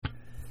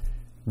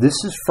This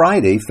is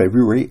Friday,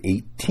 February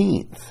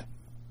 18th,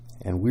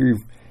 and we're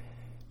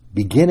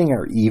beginning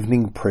our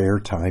evening prayer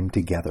time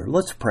together.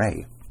 Let's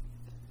pray.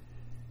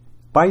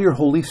 By your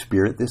Holy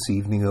Spirit this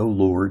evening, O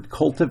Lord,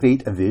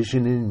 cultivate a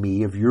vision in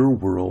me of your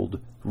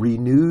world,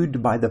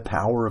 renewed by the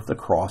power of the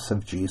cross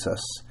of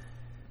Jesus.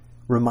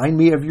 Remind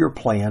me of your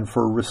plan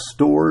for a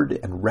restored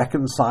and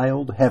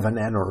reconciled heaven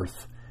and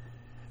earth.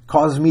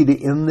 Cause me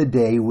to end the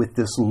day with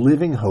this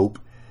living hope,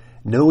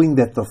 knowing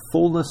that the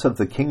fullness of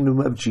the kingdom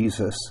of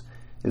Jesus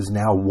is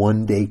now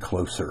one day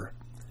closer.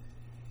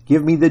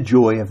 Give me the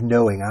joy of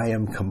knowing I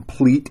am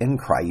complete in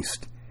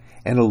Christ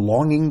and a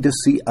longing to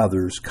see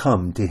others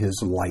come to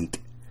his light.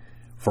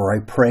 For I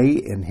pray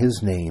in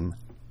his name,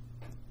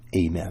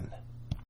 amen.